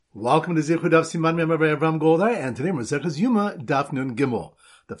Welcome to Zichud Daf Siman Mem Rabbi Avram Goldar, and today we're Yoma Daf Nun Gimel,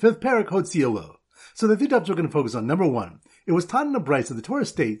 the fifth parak Hotzielo. So the three dafs we're going to focus on. Number one, it was taught in a brayso that the Torah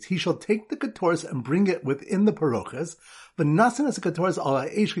states, he shall take the ketores and bring it within the paroches, v'nasin es ketores al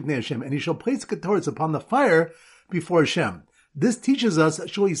ha'esh lifnei Hashem, and he shall place the ketores upon the fire before Hashem. This teaches us,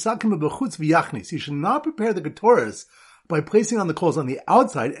 shul yisakim b'chutz v'yachnis, he should not prepare the ketores by placing on the coals on the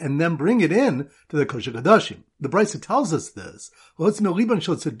outside and then bring it in to the kosher kadashim. The brayso tells us this to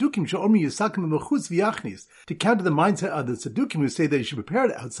counter the mindset of the tzedukim who say that you should prepare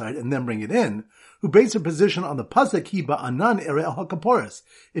it outside and then bring it in, who base their position on the pasuk he ba'anan ere al kaporis.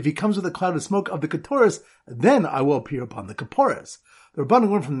 If he comes with a cloud of smoke of the ketoris, then I will appear upon the kaporis. The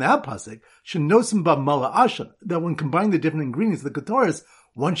Rabbanan learned from that pasuk shenosim ba mala ashan, that when combining the different ingredients of the ketoris,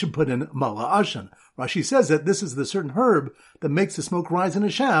 one should put in mala ashan. Rashi says that this is the certain herb that makes the smoke rise in a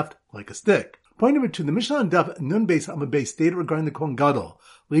shaft like a stick. Point number two, the Mishnah on Daf Nun Beis Amud Beis stated regarding the Kohen Gadol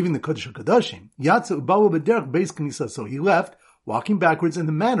leaving the Kodesh HaKodashim, Yatsa Ubalu B'derech Beis Knisa, so he left, walking backwards in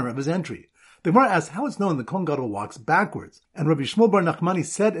the manner of his entry. The Gemara asks how it's known the Kohen Gadol walks backwards, and Rabbi Shmuel Bar Nachmani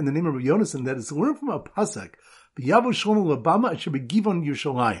said in the name of Rabbi Yonasan that it's learned from a pasuk, V'yavu Shlomo Labama Asher B'Givon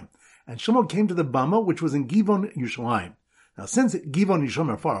Yerushalayim, and Shlomo came to the Bama which was in Givon Yerushalayim. Now since Givon and Yerushalayim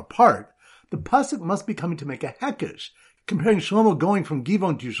are far apart, the pasuk must be coming to make a hekesh, comparing Shlomo going from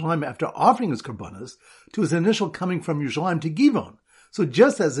Givon to Yerushalayim after offering his karbanos to his initial coming from Yerushalayim to Givon. So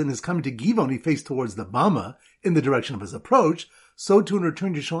just as in his coming to Givon he faced towards the Bama in the direction of his approach, so too in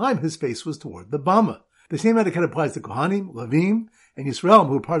return to Yerushalayim his face was toward the Bama. The same etiquette applies to Kohanim, Levim, and Yisrael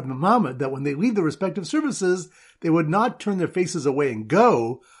who are part of the Mamad, that when they leave their respective services, they would not turn their faces away and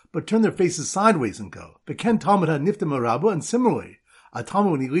go, but turn their faces sideways and go. But Ken Talmud HaNiftim Arabu, and similarly, a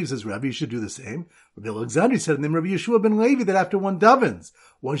Talmud, when he leaves his Rebbe, he should do the same. Rabbi Alexander said in the name of Rabbi Yeshua ben Levi that after one davens,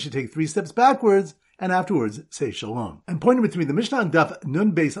 one should take 3 steps backwards and afterwards say shalom. And point number 3, the Mishnah on Daf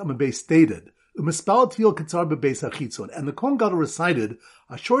Nun Beis Amud Beis stated, U'mispal tefil katzar bebeis hachitzon, and the Kohen Gadol recited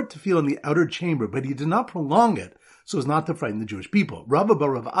a short tefillah in the outer chamber, but he did not prolong it so as not to frighten the Jewish people. Rava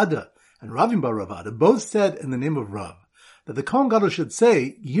bar Rav Ada and Ravim bar Rav Ada both said in the name of Rav that the Kohen Gadol should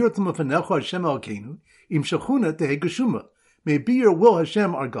say, Yiratim afanecho Hashem Elokeinu im shachuna tehe geshuma. May it be your will,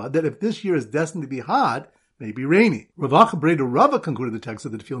 Hashem, our God, that if this year is destined to be hot, may it be rainy. Rav Acha Breda Rava concluded the text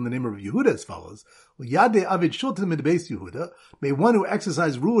of the tefillah in the name of Yehuda as follows: Yadei Avid Shultan Midbeis Yehuda. May one who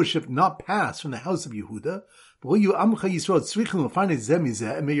exercised rulership not pass from the house of Yehuda. And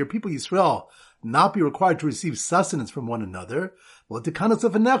may your people Yisrael not be required to receive sustenance from one another. And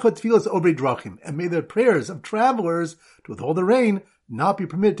may the prayers of travelers to withhold the rain not be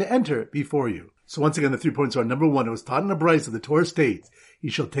permitted to enter before you. So once again, the 3 points are, number 1, it was taught in a brayso that the Torah states, he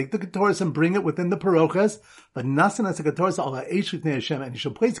shall take the ketores and bring it within the paroches, but nasan as a ketores al ha'esh lifnei Hashem, and he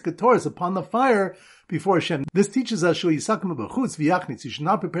shall place the ketores upon the fire before Hashem. This teaches us, shul yisakim b'chutz v'yachnis, you should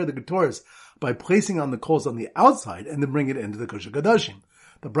not prepare the ketores by placing on the coals on the outside and then bring it into the kosher kadashim.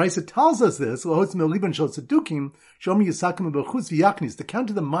 The brayso tells us this, to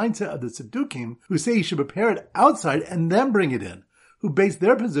counter the mindset of the tzedukim who say you should prepare it outside and then bring it in, who base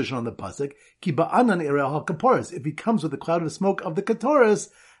their position on the pasuk, ki ba'anan ere al kaporis. If he comes with a cloud of smoke of the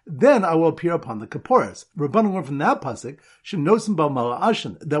ketoris, then I will appear upon the kaporis. Rabbanan learned from that pasuk, shenosim ba mala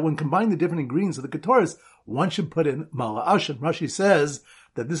ashan, that when combining the different ingredients of the ketoris, one should put in mala ashan. Rashi says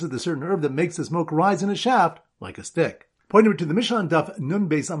that this is the certain herb that makes the smoke rise in a shaft like a stick. Point number 2, the Mishnah on Daf Nun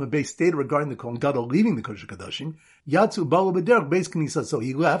Beis Amud Beis stated regarding the Kohen Gadol leaving the Kodesh HaKodashim, Yatsu Balu B'derech Beis Knisa, so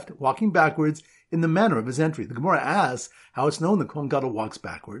he left, walking backwards in the manner of his entry. The Gemara asks how it's known the Kohen Gadol walks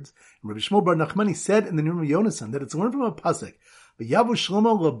backwards. And Rabbi Shmuel Bar Nachmani said in the name of Yonasan that it's learned from a pasuk, V'yavu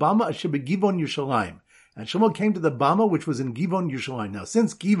Shlomo Labama Asher B'Givon Yerushalayim, and Shlomo came to the Bama which was in Givon Yerushalayim. Now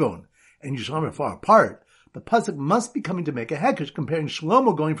since Givon and Yerushalayim are far apart, the pasuk must be coming to make a hekesh, comparing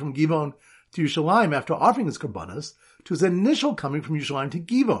Shlomo going from Givon to Yerushalayim after offering his karbanos to his initial coming from Yerushalayim to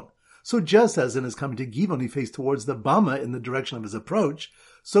Givon. So just as in his coming to Givon he faced towards the Bama in the direction of his approach,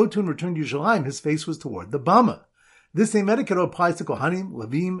 so too in return to Yerushalayim his face was toward the Bama. This same etiquette applies to Kohanim,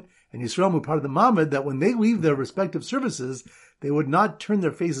 Levim, and Yisrael who are part of the Mamad, that when they leave their respective services, they would not turn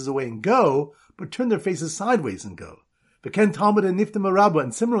their faces away and go, but turn their faces sideways and go. But Ken Talmud HaNiftim Arabu,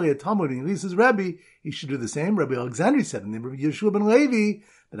 and similarly a Talmud when he leaves his Rebbe, he should do the same. Rabbi Alexander said in the name of Yeshua ben Levi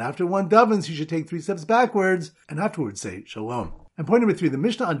that after one davens he should take 3 steps backwards and afterwards say shalom. And point number 3, the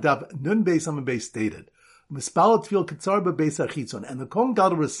Mishnah on Daf Nun Beis Amud Beis stated, Mispal tefil katzar bebeis hachitzon, and the Kohen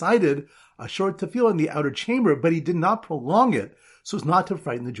Gadol recited a short tefillah in the outer chamber, but he did not prolong it so as not to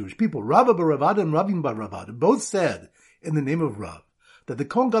frighten the Jewish people. Rava bar Rav Ada and Ravim bar Rav Ada both said in the name of Rav that the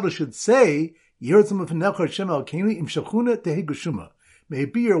Kohen Gadol should say, May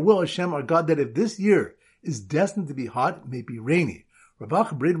it be your will, Hashem, our God, that if this year is destined to be hot, may it be rainy.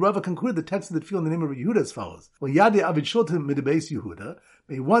 Rabbi Braid Rava concluded the text of the tefillah in the name of Yehuda as follows: Well, Yadi Avid Shultim Midabeis Yehuda,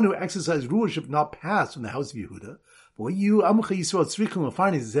 may one who exercised rulership not pass from the house of Yehuda. Well, you Amcha Yisrael Tzrichim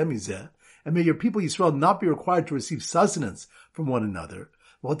Lefarnes Zemizeh, and may your people Yisrael not be required to receive sustenance from one another.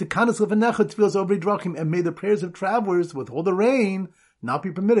 Well, Tikanas Levanecha Tefillas Obrei Drachim, and may the prayers of travelers withhold the rain not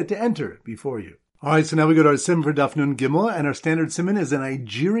be permitted to enter before you. Alright, so now we go to our sim for Daf Nun Gimel, and our standard simon is a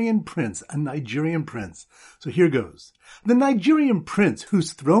Nigerian prince. So here goes. The Nigerian prince,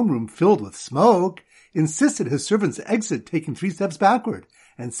 whose throne room filled with smoke, insisted his servants exit, taking 3 steps backward,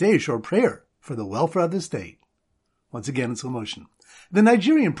 and say a short prayer for the welfare of the state. Once again in slow motion. The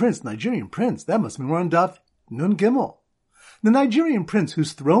Nigerian prince, that must be more on Daf Nun Gimel. The Nigerian prince,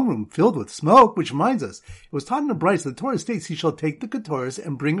 whose throne room filled with smoke, which reminds us, it was taught in the Bryce, the Torah states he shall take the Ketores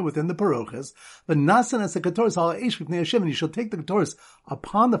and bring it within the Paroches, the Nasan as the Ketores ala Eish B'fnei Hashem, and he shall take the Ketores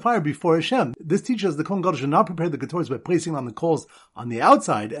upon the fire before Hashem. This teaches the Kohen Gadol should not prepare the Ketores by placing on the coals on the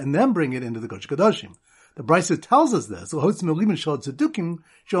outside and then bring it into the Kodesh Kodashim. The Brisa tells us this, to counter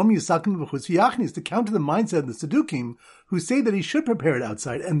the mindset of the Sadukim, who say that he should prepare it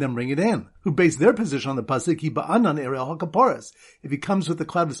outside and then bring it in, who base their position on the pasuk, if he comes with the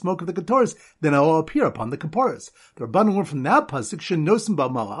cloud of smoke of the Ketores, then it will appear upon the Ketores. The Rabbanan learned from that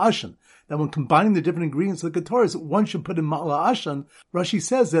pasuk, that when combining the different ingredients of the Ketores, one should put in ma'ala ashan. Rashi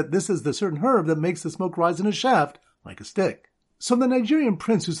says that this is the certain herb that makes the smoke rise in a shaft like a stick. So the Nigerian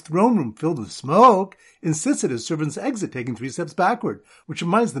prince, whose throne room filled with smoke, insisted his servants exit, taking 3 steps backward, which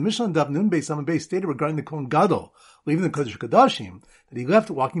reminds the Mishnah on Daf Nun Beis Amud Beis stated regarding the Kohen Gadol leaving the Kodesh Kodashim that he left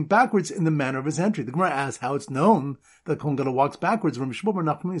walking backwards in the manner of his entry. The Gemara asks how it's known that the Kohen Gadol walks backwards. Rabbi Shmuel bar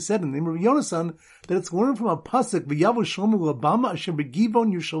Nachmani said in the name of Yonasan that it's learned from a pasuk, V'yavo Shlomo l'bama asher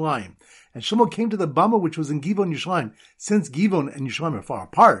b'Givon Yerushalayim. And Shlomo came to the bama which was in Givon Yerushalayim. Since Givon and Yerushalayim are far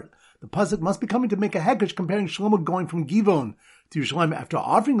apart, the pasuk must be coming to make a hekesh comparing Shlomo going from Givon to Yerushalayim after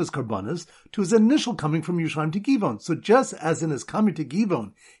offering his karbanas to his initial coming from Yerushalayim to Givon. So just as in his coming to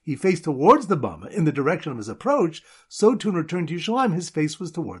Givon, he faced towards the Bama in the direction of his approach, so too in return to Yerushalayim, his face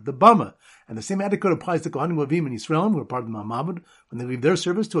was toward the Bama. And the same etiquette applies to Kohanim Levim and Yisraelim, who are part of the Ma'amad, when they leave their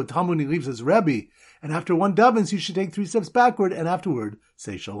service, to a Talmud when he leaves his Rebbe. And after one davens, you should take 3 steps backward, and afterward,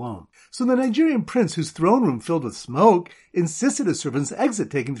 say shalom. So the Nigerian prince, whose throne room filled with smoke, insisted his servants exit,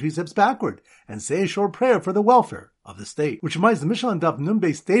 taking 3 steps backward, and say a short prayer for the welfare of the state. Which reminds the Mishnah on Daf Nun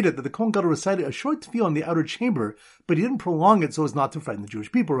Beis stated that the Kohen Gadol recited a short tefillah in the outer chamber, but he didn't prolong it so as not to frighten the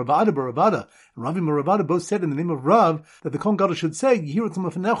Jewish people. Rav Ada bar Rav Ada and Ravi bar Rav Ada both said in the name of Rav that the Kohen Gadol should say, may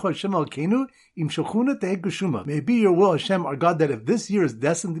it be your will, Hashem, our God, that if this year is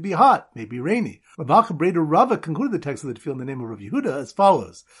destined to be hot, may it be rainy. Rav Braid Rava concluded the text of the tefillah in the name of Rav Yehuda as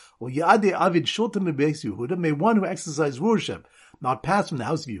follows: Well, Yade Avid Shultim Midabeis Yehuda, may one who exercised rulership not pass from the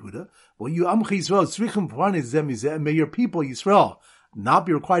house of Yehuda. Well, you Amcha Yisrael Tzrichim Lefarnes Zemizeh, and may your people Yisrael not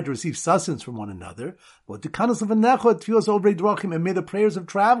be required to receive sustenance from one another. Well, Tikanas Levanecha Tefillas Obrei Drachim, and may the prayers of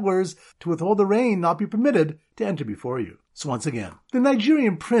travelers to withhold the rain not be permitted to enter before you. So once again, the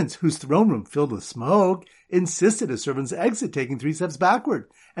Nigerian prince, whose throne room filled with smoke, insisted his servants exit, taking 3 steps backward,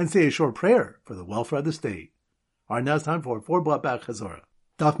 and say a short prayer for the welfare of the state. Alright, now it's time for 4 Blat Back Chazorah.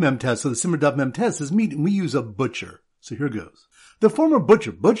 Daf Mem Tes. So the Simmer Daf Mem Tes is meat, and we use a butcher. So here goes. The former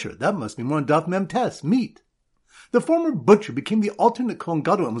butcher, that must be more on Daf Mem Tes, meat. The former butcher became the alternate Kohen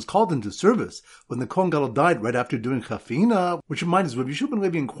Gadol and was called into service when the Kohen Gadol died right after doing chafina, which reminds us, Rabbi Yeshua ben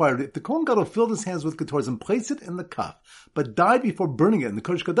Levi inquired if the Kohen Gadol filled his hands with ketores and placed it in the cup, but died before burning it in the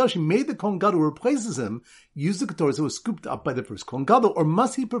Kodesh Kodashim, made the Kohen Gadol who replaces him use the ketores that was scooped up by the first Kohen Gadol, or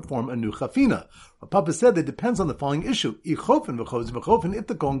must he perform a new chafina? Papa said that depends on the following issue. If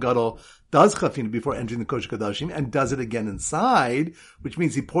the Kohen Gadol does chafina before entering the Kodesh Kodashim and does it again inside, which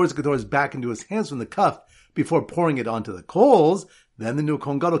means he pours the ketores back into his hands from the cup before pouring it onto the coals, then the new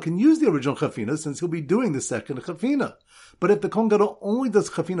Kohen Gadol can use the original chafina since he'll be doing the second chafina. But if the Kohen Gadol only does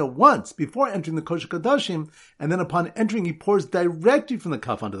chafina once before entering the Kodesh Kodashim, and then upon entering he pours directly from the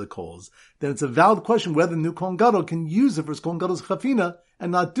cup onto the coals, then it's a valid question whether the new Kohen Gadol can use the first Kohen Gadol's chafina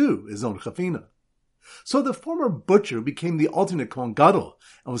and not do his own chafina. So the former butcher became the alternate Kohen Gadol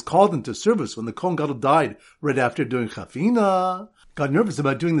and was called into service when the Kohen Gadol died right after doing chafina. Got nervous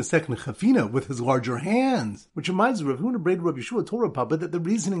about doing the second chafina with his larger hands. Which reminds me, Rav Huna Braid Rav Yeshua told Rav Papa that the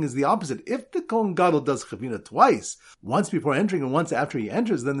reasoning is the opposite. If the Kohen Gadol does chafina twice, once before entering and once after he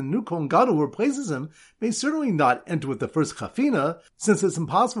enters, then the new Kohen Gadol who replaces him may certainly not enter with the first chafina, since it's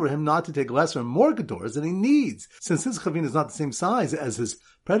impossible for him not to take lesser and more ketores than he needs, since his chafina is not the same size as his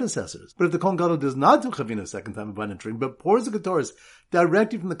predecessors. But if the Kohen Gadol does not do Chavina a second time upon entering, but pours the Ketoris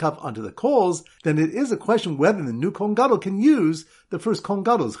directly from the cup onto the coals, then it is a question whether the new Kohen Gadol can use the first Kohen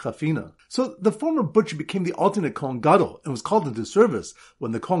Gadol's Chafina. So the former butcher became the alternate Kohen Gadol and was called into service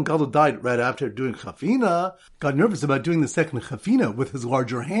when the Kohen Gadol died right after doing Chafina, got nervous about doing the second Chafina with his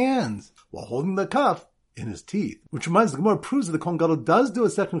larger hands while holding the cup in his teeth. Which reminds, the Gemara proves that the Kohen Gadol does do a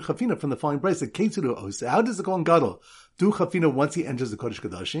second Chafina from the following brayso, Ketsudu Ose. How does the Kohen Gadol do Chafina once he enters the Kodesh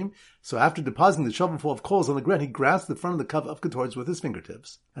Kodashim? So after depositing the shovelful of coals on the ground, he grasps the front of the cup of Ketoris with his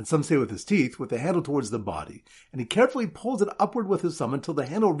fingertips, and some say with his teeth, with the handle towards the body, and he carefully pulls it upward with his thumb until the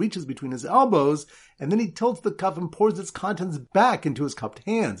handle reaches between his elbows, and then he tilts the cup and pours its contents back into his cupped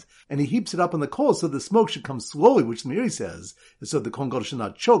hands, and he heaps it up on the coals so the smoke should come slowly, which the Meiri says is so the Kohen Gadol should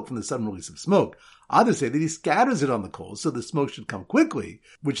not choke from the sudden release of smoke. Others say that he scatters it on the coals so the smoke should come quickly,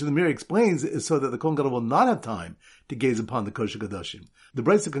 which the Meiri explains is so that the Kohen Gadol will not have time to gaze upon the Kodesh HaKodashim. The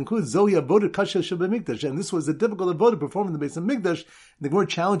brayso concludes, Zohi avoda kasha shebemikdash, and this was a difficult avoda performed in the base of Mikdash. And the Gemara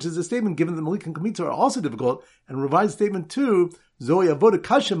challenges the statement, given that Malik and Kamitza are also difficult, and revised statement 2, Zohi avoda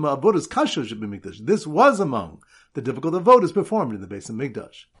kasha ma avodas kasha shebemikdash. This was among the difficult avodas performed in the base of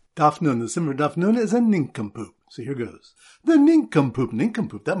Mikdash. Daf Nun, the Simmer Daf Nun is a nincompoop. So here goes. The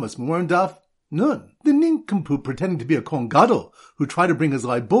nincompoop, that must be more in Daf Nun. The nincompoop pretending to be a Kohen Gadol who tried to bring his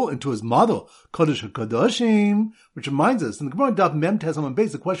light bull into his model, Kodesh HaKadoshim, which reminds us, in the Gemara Daf Mem Tes Amud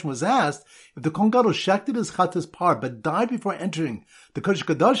Beis, the question was asked, if the Kohen Gadol shechted his chatas par, but died before entering the Kodesh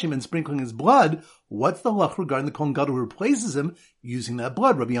HaKadoshim and sprinkling his blood, what's the halach regarding the Kohen Gadol who replaces him using that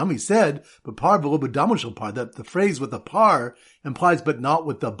blood? Rabbi Yami said, but par v'lo b'damo shel par, that the phrase with the par implies but not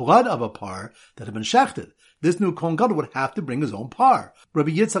with the blood of a par that had been shechted. This new Kohen Gadol would have to bring his own par. Rabbi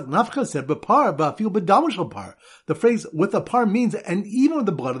Yitzchak Nafcha said, but par, ba'afil b'damo shel par. The phrase with the par means, and even with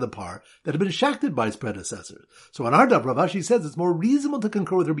the blood of the par that had been shechted by his predecessors. So on our daf, Rav Ashi says it's more reasonable to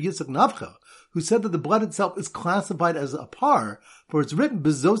concur with Rabbi Yitzchak Nafcha, who said that the blood itself is classified as a par, for it's written,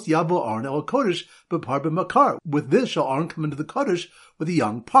 Bezos Yavo Aaron El Kodesh, B'par B'makar. With this shall Aaron come into the Kodesh with a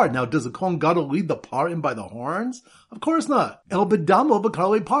young par. Now, does the Kohen Gadol lead the par in by the horns? Of course not. El B'damo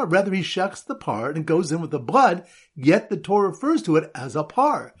B'karle par. Rather, he shechs the par and goes in with the blood, yet the Torah refers to it as a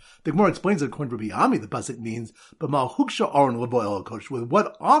par. The Gemara explains that according to Rabbi Ami, the pasuk means, B'mal huksha Aaron Lebo El Kodesh. With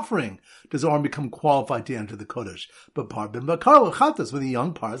what offering does Aaron become qualified to enter the Kodesh? B'par B'makar L'chatas. With a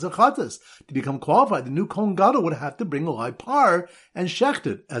young par as a chatas. To become qualified, the new Kohen Gadol would have to bring a live par and shecht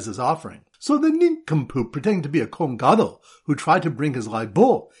it as his offering. So the nincompoop, pretending to be a Kohen Gadol, who tried to bring his live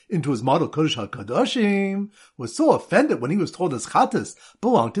bull into his model Kodesh HaKadoshim, was so offended when he was told his chatas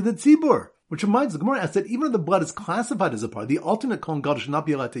belonged to the tzibur. Which reminds the Gemara asks that even if the blood is classified as a par, the alternate Kohen Gadol should not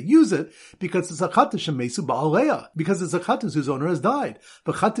be allowed to use it because it's a chatas shemesu ba'aleya, because it's a chatas whose owner has died.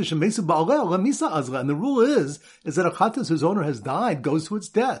 But chatas shemesu ba'aleya lamisa azla, and the rule is that a chatas whose owner has died goes to its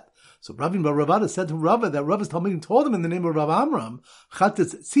death. So Ravin Bar Ravada said to Rava that Rava's Talmudim told him in the name of Rav Amram,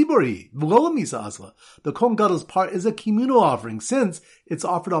 Chatetz Tzibori, V'lo Misa Asla. The Kohen Gadol's part is a communal offering since it's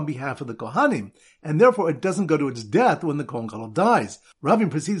offered on behalf of the Kohanim, and therefore it doesn't go to its death when the Kohen Gadol dies.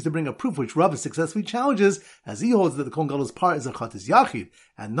 Ravin proceeds to bring a proof which Rava successfully challenges, as he holds that the Kohen Gadol's part is a Chatetz Yachid,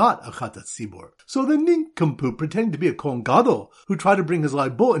 and not a Chatetz Tzibor. So the nincompoop, pretending to be a Kohen Gadol, who tried to bring his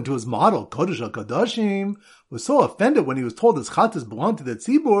live bull into his model, Kodesh HaKadoshim, was so offended when he was told his chatas belonged to the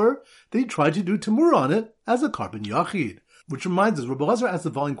tzibur that he tried to do tamur on it as a carbon yachid. Which reminds us, Rabbi Lazar asked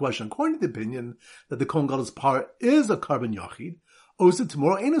the following question. According to the opinion that the Kohen Gadol's part is a carbon yachid, osa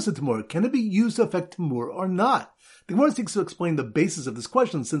tamur or enosa tamur, can it be used to affect tamur or not? The Gemara seeks to explain the basis of this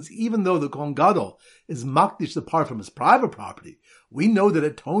question, since even though the Kohen Gadol is makdish the part from his private property, we know that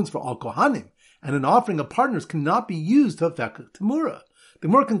it atones for all kohanim, and an offering of partners cannot be used to affect tamura. The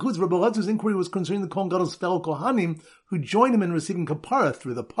Gemara concludes Rabbi Elazar's inquiry was concerning the Kohen Gadol's fellow Kohanim who joined him in receiving kapara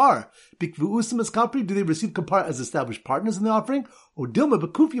through the par. Bikvu'usim eskapri, do they receive kapara as established partners in the offering? Or dilma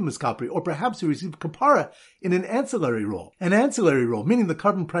bekufiyim eskapri, or perhaps they receive kapara in an ancillary role. An ancillary role, meaning the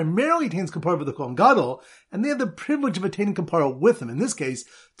carbon primarily attains kapara for the Kohen Gadol, and they have the privilege of attaining kapara with him. In this case,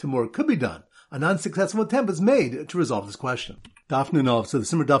 tamur could be done. A non-successful attempt is made to resolve this question. Daf Nunov. So the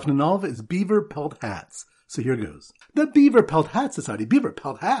Simmer Daf Nunov is beaver pelt hats. So here goes. The Beaver Pelt Hat Society. Beaver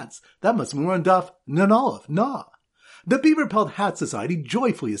Pelt Hats. That must mean we're on Daf Nun Aleph. Nah. The Beaver Pelt Hat Society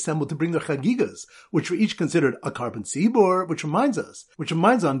joyfully assembled to bring their chagigas, which were each considered a carbon tzibor, which reminds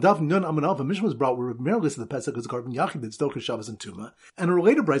on Daf Nun Amud Aleph, a mission was brought where Rabbi Meir listed the Pesach as a carbon yachid that's Dochas Shabbos and Tuma, and a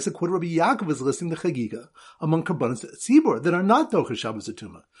related brayso quoted Rabbi Yaakov is listing the chagiga among karbanos tzibor that are not Dochas Shabbos and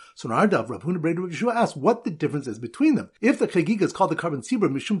Tuma. So in our Daf, Rav Huna Breder Rav Yeshua asked what the difference is between them. If the chagiga is called the carbon tzibor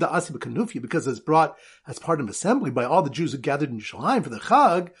mishum da'asi b'kanufia because it's brought as part of an assembly by all the Jews who gathered in Yerushalayim for the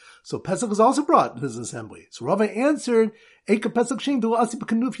Chag, so Pesach is also brought in his assembly. So Rava answered, Eka Pesach Shein do Asi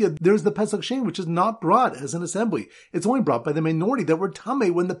B'Kanufia. There's the Pesach Shein, which is not brought as an assembly. It's only brought by the minority that were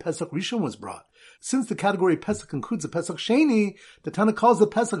Tameh when the Pesach Rishon was brought. Since the category of Pesach includes the Pesach Sheni, the Tana calls the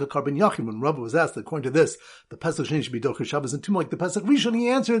Pesach a Karban Yachim. When Rabbi was asked, according to this, the Pesach Sheni should be Docher Shabbos and Tumah like the Pesach Rishon, he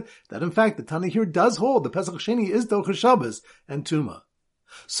answered that in fact the Tana here does hold the Pesach Sheni is Docher Shabbos and Tumah.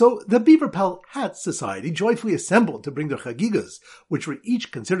 So the Beaver Pell Hat Society joyfully assembled to bring their chagigas, which were each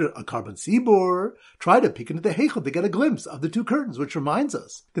considered a carbon sibor, try to peek into the heichel to get a glimpse of the two curtains, which reminds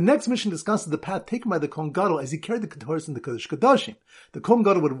us. The next mission discusses the path taken by the Kohen Gadol as he carried the Ketores in the Kodesh Kodashim. The Kohen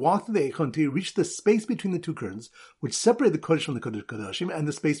Gadol would walk through the heichel until he reached the space between the two curtains, which separated the Kodesh from the Kodesh Kodashim, and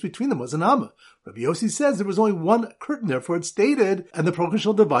the space between them was an Amma. Rabbi Yossi says there was only one curtain, therefore it stated, and the Prochim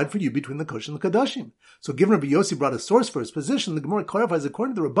shall divide for you between the Kodesh and the Kodashim. So given Rabbi Yossi brought a source for his position, the Gemara clarifies according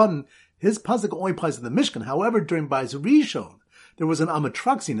to the Rabbanan, his pasuk only applies to the Mishkan. However, during Bais Rishon, there was an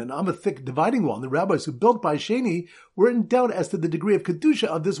Amatraxin, an thick dividing wall, and the rabbis who built Bais Sheni were in doubt as to the degree of Kedusha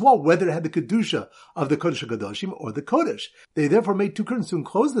of this wall, whether it had the Kedusha of the Kodesh HaKadoshim or the Kodesh. They therefore made two curtains to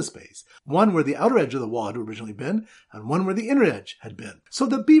enclose the space, one where the outer edge of the wall had originally been, and one where the inner edge had been. So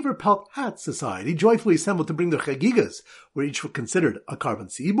the Beaver Pelt Hat Society joyfully assembled to bring their chagigas, where each were considered a carbon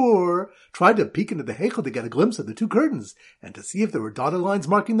sibor, tried to peek into the heichel to get a glimpse of the two curtains, and to see if there were dotted lines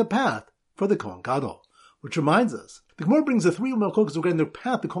marking the path for the Kohen Gadol. Which reminds us, the Gemara brings the three Melchokas regarding their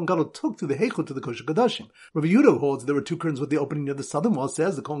path the Kohen Gadol took through the Heichel to the Kodesh Kodashim. Rabbi Yehuda holds there were two curtains with the opening near the southern wall.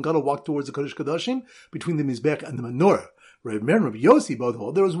 Says the Kohen Gadol walked towards the Kodesh Kodashim between the Mizbech and the Menorah. Rabbi Meir and Rabbi Yossi both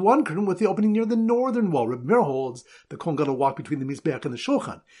hold there was one curtain with the opening near the northern wall. Rabbi Meir holds the Kohen Gadol walked between the Mizbech and the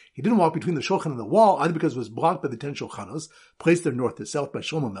Shulchan. He didn't walk between the Shulchan and the wall either because it was blocked by the 10 Shulchanos, placed there north to south by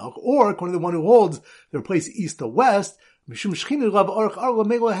Shlomo Melch, or according to the one who holds they were placed east to west. Because of the Shekhinah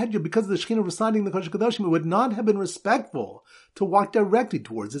residing in the Kodesh Kodashim, it would not have been respectful to walk directly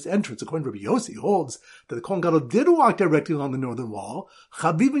towards its entrance. According to Rabbi Yossi, holds that the Kohen Gadol did walk directly along the northern wall.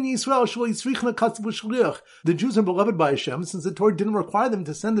 The Jews are beloved by Hashem, since the Torah didn't require them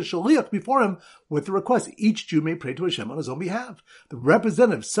to send the Shaliach before him with the request each Jew may pray to Hashem on his own behalf. The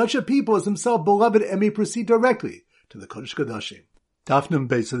representative of such a people is himself beloved and may proceed directly to the Kodesh Kodashim. Daf Nun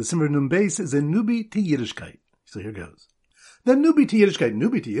Beis. So the Simmer Nun Beis is a Nubi to Yiddishkeit. So here goes. The Nubi to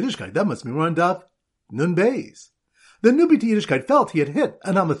Yiddishkeit, that must be more on Daf Nun Beis. The Nubi to Yiddishkeit felt he had hit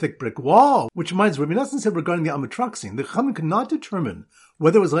an Amathic brick wall, which reminds Rabbi Nassim said regarding the Amatraxin, the Chachamim could not determine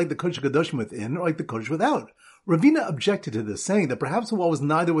whether it was like the Kodesh HaKadoshim within or like the Kodesh without. Ravina objected to this, saying that perhaps the wall was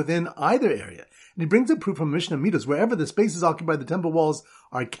neither within either area. And he brings a proof from Mishnah Midas, wherever the spaces occupied by the temple walls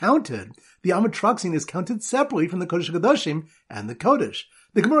are counted, the Amatraxin is counted separately from the Kodesh HaKadoshim and the Kodesh.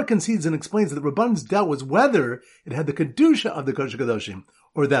 The Gemara concedes and explains that the Rabban's doubt was whether it had the Kedusha of the Kodesh HaKadoshim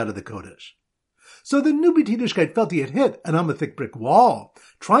or that of the Kodesh. So the Nubi to Yiddishkeit felt he had hit an Amathic brick wall,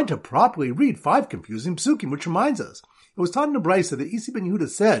 trying to properly read 5 confusing psukim, which reminds us, it was taught in the Brisa that Isi ben Yehuda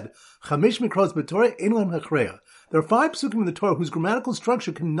said, Chamesh mikros b'Torah ein lahem hachreya. There are 5 psukim in the Torah whose grammatical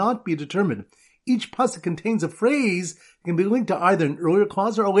structure cannot be determined. Each pasuk contains a phrase that can be linked to either an earlier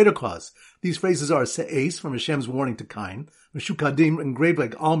clause or a later clause. These phrases are Se'es, from Hashem's warning to Cain, Meshukadim, engraved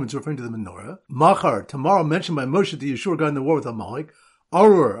like almonds, referring to the menorah, Machar, tomorrow mentioned by Moshe to Yeshua regarding the war with Amalek,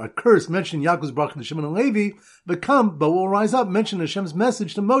 Arur, a curse mentioned in Yaakov's bracha to Shimon and Levi, V'kam, but will rise up, mentioned Hashem's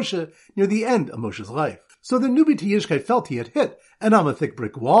message to Moshe near the end of Moshe's life. So the Nubi to Yiddishkeit felt he had hit an Amathic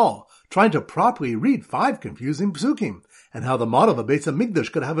brick wall, trying to properly read 5 confusing psukim, and how the model of a Beis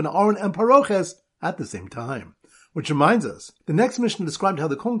HaMikdash could have an Aron and Paroches at the same time. Which reminds us, the next Mishnah described how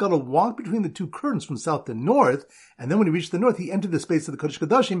the Kohen Gadol walked between the two curtains from south to north, and then when he reached the north, he entered the space of the Kodesh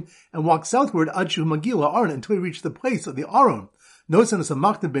Kodashim and walked southward ad shu magila Aron until he reached the place of the Aron. Notice in a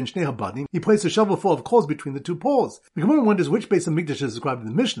Samachta ben Shnei Habadim, he placed a shovel full of coals between the two poles. The Gemara wonders which Beis HaMikdash is described in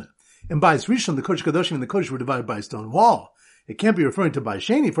the Mishnah. In Bais Rishon, the Kodesh Kodashim and the Kodesh were divided by a stone wall. It can't be referring to Bais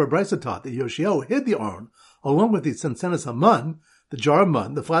Sheni, for a Brisa taught that Yoshiel hid the Aron, along with the Sensenis Haman, the jar of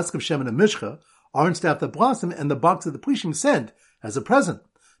mun, the flask of Shemen and Mishcha, Aaron's staff that blossomed, and the box of the Plishim sent as a present.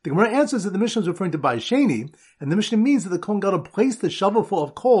 The Gemara answers that the Mishnah is referring to Bais Sheni, and the Mishnah means that the Kohen Gadol placed the shovel full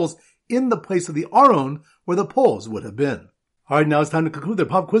of coals in the place of the Aron where the poles would have been. Alright, now it's time to conclude the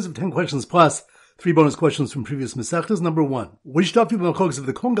pop quiz of 10 questions plus 3 bonus questions from previous Masechtas. Number 1. Which daf of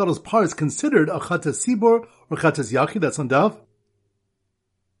the Kohen Gadol's part is considered a Chatas Sibor or Chatas Yachi? That's on daf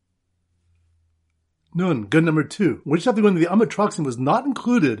Nun. Good. Number 2. Which daf the Amatraxin was not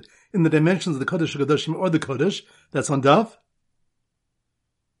included in the dimensions of the Kodesh HaKadoshim or the Kodesh? That's on daf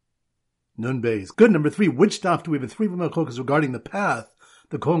Nun Beis. Good. Number 3. Which daf do we have 3 Malchokas regarding the path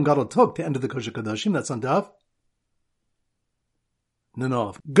the Kohen Gadol took to enter the Kodesh HaKadoshim? That's on daf Nun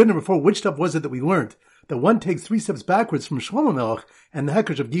Off. Good. Number 4. Which daf was it that we learned that one takes 3 steps backwards from Shlomo Melech and the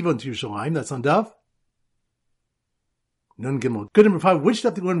Hekesh of Givon to Yerushalayim? That's on daf Nun Gimel. Good number 5. Which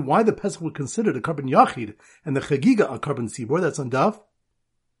daf do we learn why the Pesach were considered a carbon yachid and the Chagiga a carbon tzibor? That's on daf.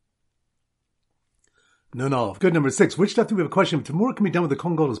 Nun Aleph. Good number 6. Which daf do we have a question if Tamura can be done with the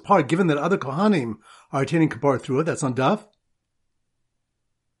Kohen Gadol's part, given that other Kohanim are attaining kapara through it? That's on daf.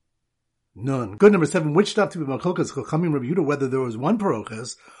 Nun. Good number 7. Which daf do we have machlokas Chachamim Rabbi Yehuda whether there was one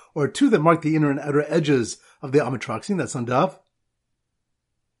parochas or two that mark the inner and outer edges of the Amatraxim? That's on daf.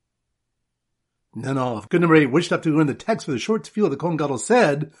 Nun Aleph. Good number 8. Which daf do we learn the text for the short tefillah the Kohen Gadol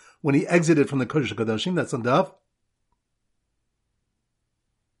said when he exited from the Kodesh HaKadoshim? That's on daf.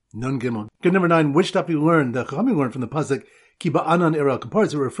 Nun Gimel. Good number 9. Which daf do we learn the Chachamim learned from the pasuk Ki ba'anan era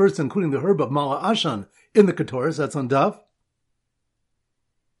kaparis? It refers to including the herb of Mala Ashan in the Ketoris. That's on daf.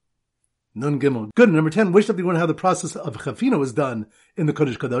 Nun Gimel. Good. Number 10. Which daf do we learn how the process of Chafina was done in the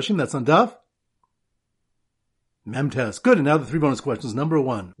Kodesh HaKadoshim? That's on daf. Memtes. Good. And now the 3 bonus questions. Number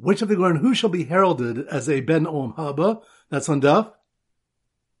 1. Which daf do we learn who shall be heralded as a Ben Olam Haba? That's on daf.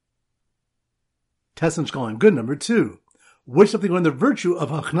 Tes and Shkolim. Good. Number 2. Which daf do we learn the virtue of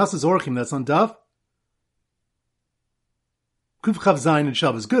Hachnasas Orchim? That's on daf. Kuf Chav Zayin and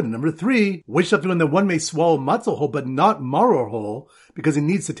Shav is good. And number 3. Which daf do we learn that one may swallow matzah whole but not maror whole because he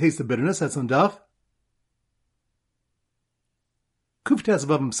needs to taste the bitterness? That's on daf. Kuf Tes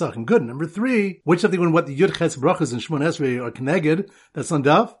above Psachim. Good. Number 3. Which daf do we learn what the Yud Ches brachas and Shmon Esrei are connected? That's on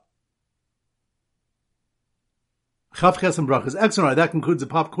daf. Chav Ches and brachas. Excellent. That concludes the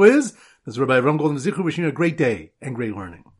pop quiz. This is Rabbi Ram Golden Zichru wishing you a great day and great learning.